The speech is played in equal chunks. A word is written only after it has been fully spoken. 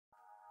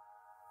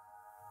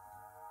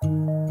So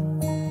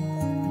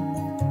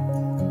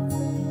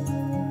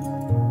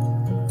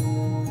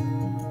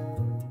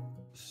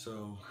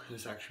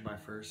this is actually my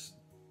first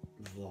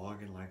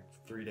vlog in like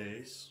 3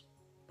 days.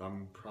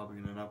 I'm probably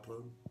gonna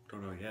upload.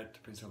 Don't know yet.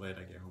 Depends how late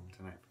I get home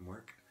tonight from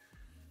work.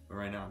 But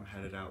right now I'm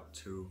headed out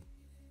to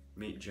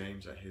meet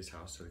James at his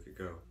house so we could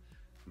go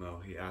mow.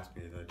 He asked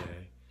me the other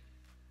day,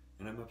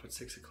 and I'm up at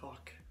 6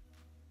 o'clock.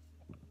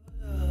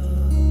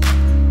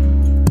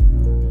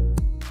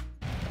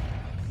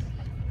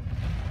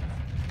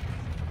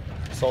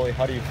 Sully,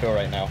 how do you feel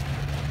right now?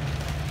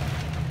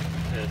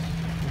 Yes.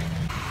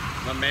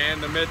 My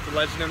man, the myth, the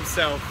legend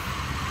himself.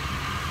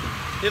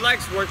 He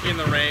likes working in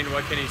the rain,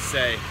 what can he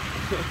say?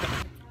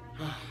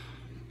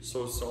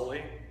 So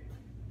Sully,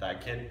 that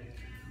kid,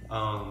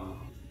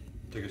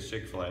 took us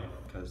Chick-fil-A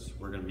because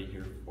we're gonna be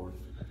here for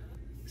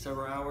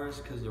several hours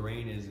because the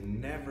rain is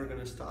never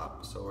gonna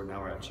stop. So now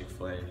we're at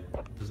Chick-fil-A. It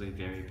was a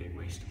very big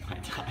waste of my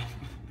time.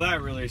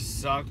 That really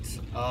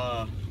sucked.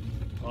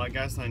 Well, I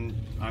guess I'm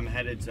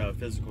headed to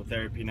physical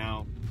therapy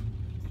now.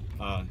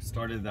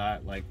 Started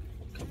that like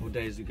a couple of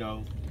days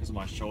ago because of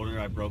my shoulder.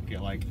 I broke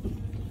it like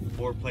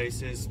 4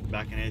 places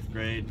back in 8th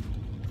grade,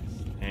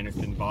 and it's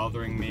been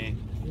bothering me.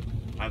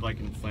 I have like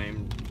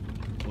inflamed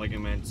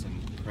ligaments and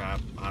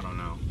crap. I don't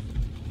know.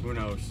 Who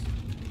knows?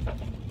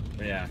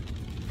 But yeah,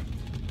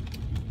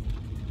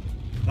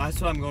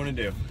 that's what I'm going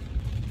to do.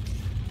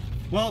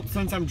 Well,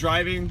 since I'm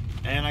driving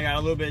and I got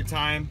a little bit of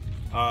time,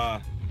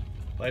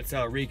 let's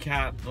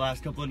recap the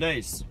last couple of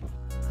days.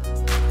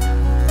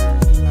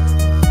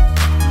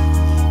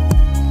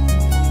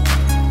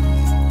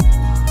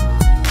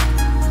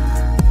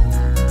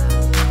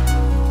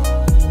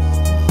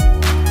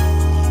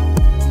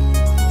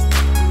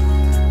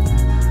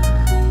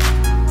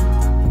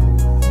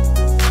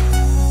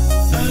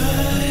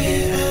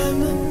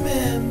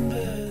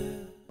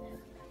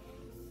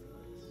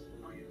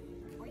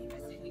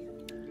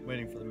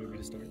 Waiting for the movie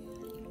to start.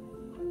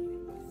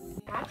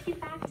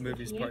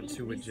 Movies part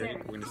 2 with Jake.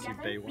 We're gonna see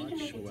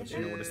Baywatch. We'll let you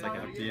know what it's like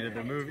at the end of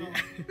the movie.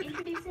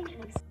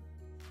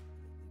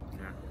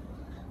 Yeah.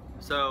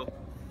 So,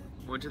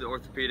 went to the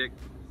orthopedic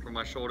for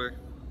my shoulder.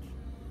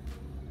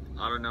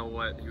 I don't know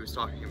what he was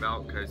talking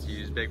about because he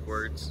used big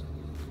words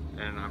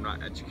and I'm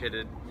not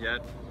educated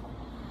yet.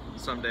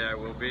 Someday I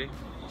will be,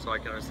 so I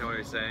can understand what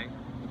he's saying.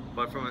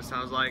 But from what it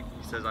sounds like,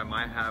 he says I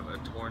might have a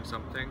torn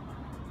something.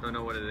 Don't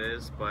know what it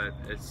is, but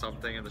it's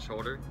something in the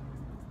shoulder.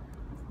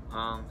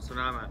 So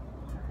now I'm at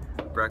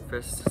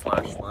breakfast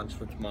 / lunch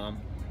with mom.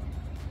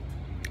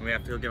 We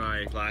have to go get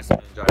my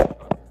license and drive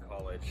to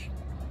college.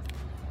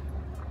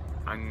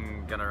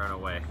 I'm gonna run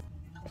away.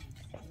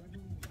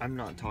 I'm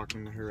not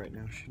talking to her right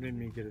now. She made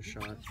me get a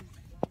shot.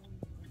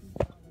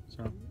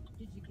 So.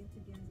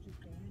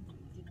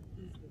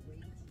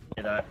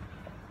 That.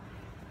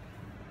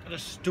 Got a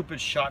stupid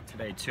shot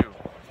today too.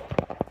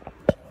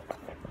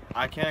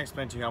 I can't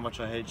explain to you how much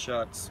I hate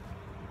shots.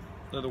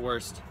 They're the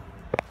worst.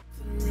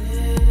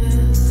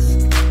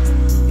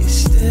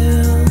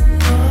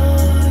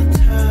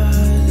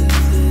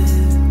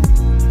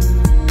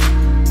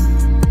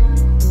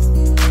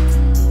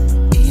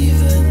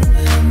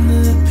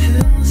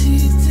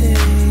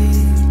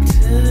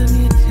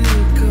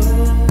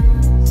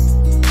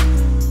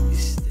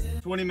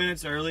 20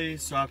 minutes early,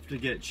 so I have to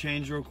get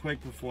changed real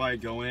quick before I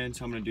go in,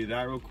 so I'm gonna do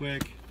that real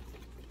quick.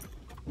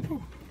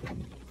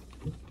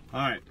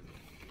 Alright,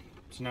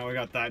 so now we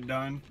got that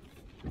done.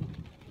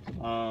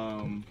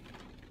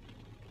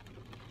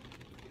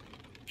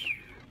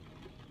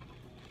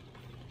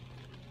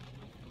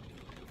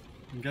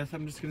 I guess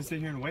I'm just gonna sit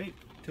here and wait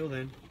till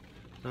then.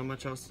 Not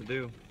much else to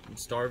do. I'm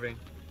starving.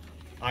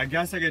 I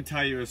guess I could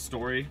tell you a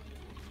story.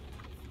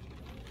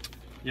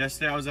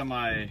 Yesterday I was at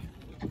my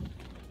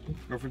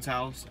girlfriend's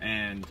house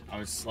and I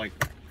was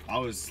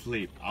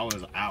asleep. I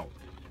was out.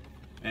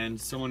 And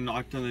someone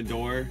knocked on the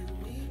door.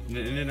 And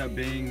it ended up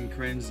being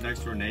Corinne's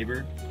next door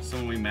neighbor,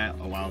 someone we met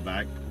a while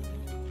back.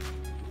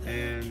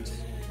 And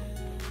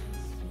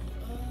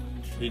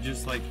he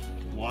just like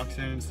walks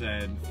in and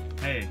said,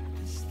 "Hey,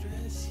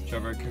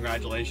 Trevor,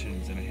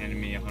 congratulations," and handed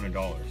me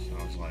 $100. And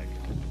I was like,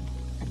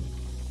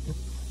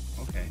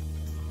 okay.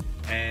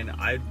 And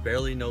I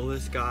barely know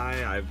this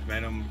guy. I've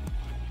met him,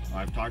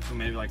 I've talked to him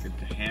maybe like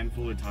a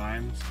handful of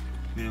times.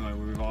 You know, like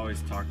we've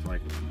always talked,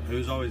 like it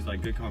was always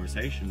like good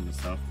conversations and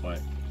stuff,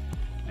 but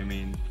I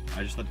mean,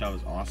 I just thought that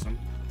was awesome.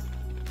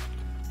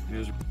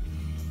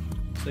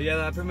 So yeah,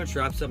 that pretty much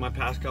wraps up my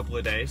past couple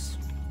of days.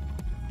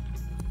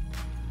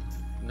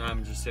 Now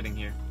I'm just sitting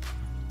here,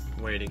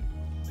 waiting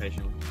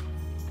patiently.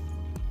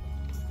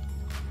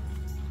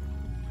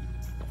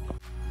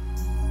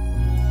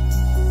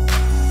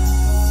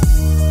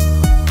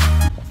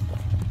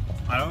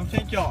 I don't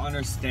think y'all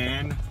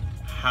understand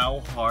how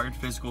hard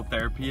physical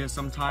therapy is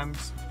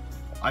sometimes.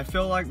 I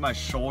feel like my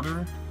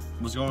shoulder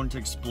was going to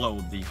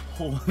explode the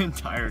whole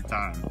entire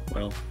time.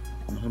 Well,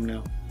 I'm home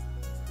now.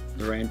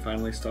 The rain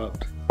finally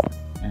stopped,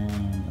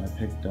 and I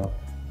picked up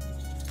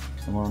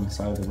someone on the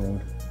side of the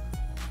road,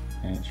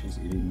 and she's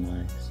eating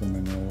my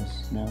cinnamon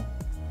rolls now.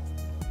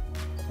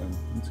 So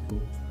it's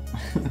cool.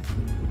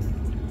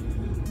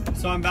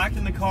 So I'm back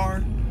in the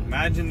car.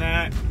 Imagine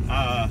that.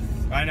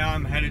 Right now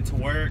I'm headed to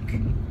work.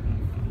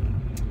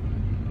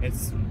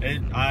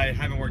 I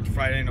haven't worked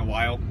Friday in a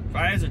while.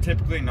 Fridays are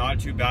typically not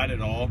too bad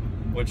at all,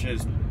 which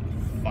is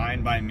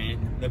fine by me.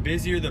 The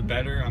busier the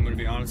better, I'm gonna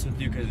be honest with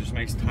you, because it just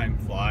makes time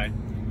fly.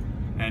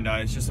 And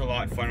it's just a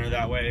lot funner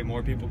that way.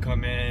 More people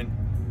come in.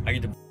 I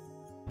get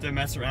to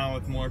mess around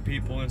with more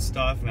people and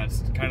stuff, and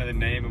that's kind of the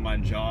name of my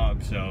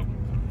job, so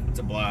it's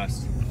a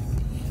blast.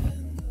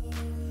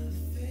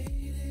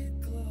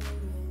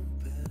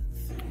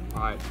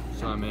 Alright,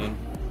 so I'm in.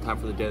 Time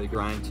for the daily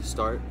grind to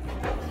start.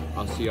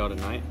 I'll see y'all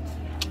tonight.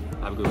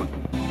 Have a good one.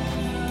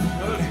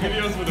 Those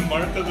videos with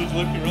Martha was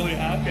looking really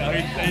happy.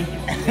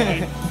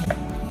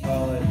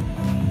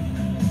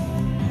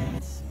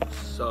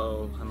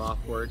 So I'm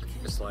off work.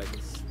 It's like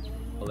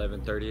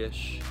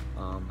 11:30ish.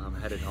 I'm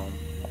headed home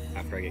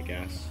after I get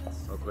gas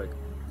real quick.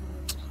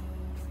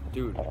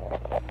 Dude,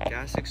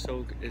 gas is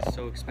so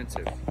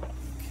expensive.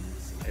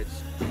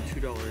 It's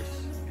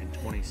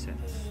 $2.20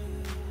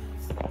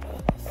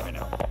 right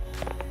now.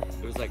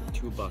 It was like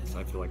 $2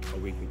 I feel like a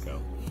week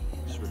ago.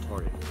 It's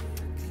retarded.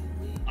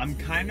 I'm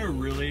kind of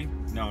really,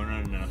 no,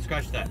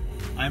 scratch that.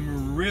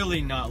 I'm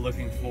really not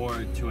looking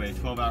forward to a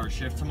 12-hour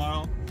shift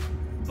tomorrow,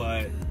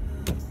 but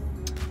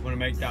want to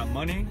make that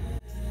money.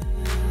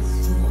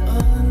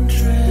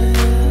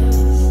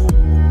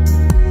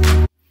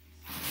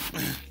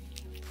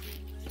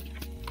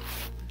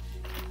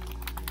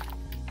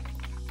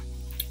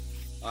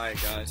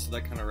 Alright guys, so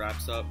that kind of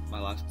wraps up my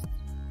last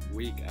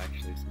week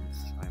actually, since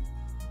I'm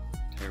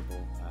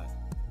terrible at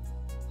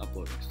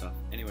uploading stuff.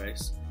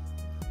 Anyways,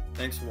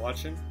 thanks for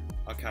watching.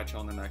 I'll catch you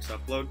on the next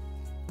upload.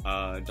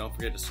 Don't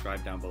forget to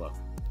subscribe down below.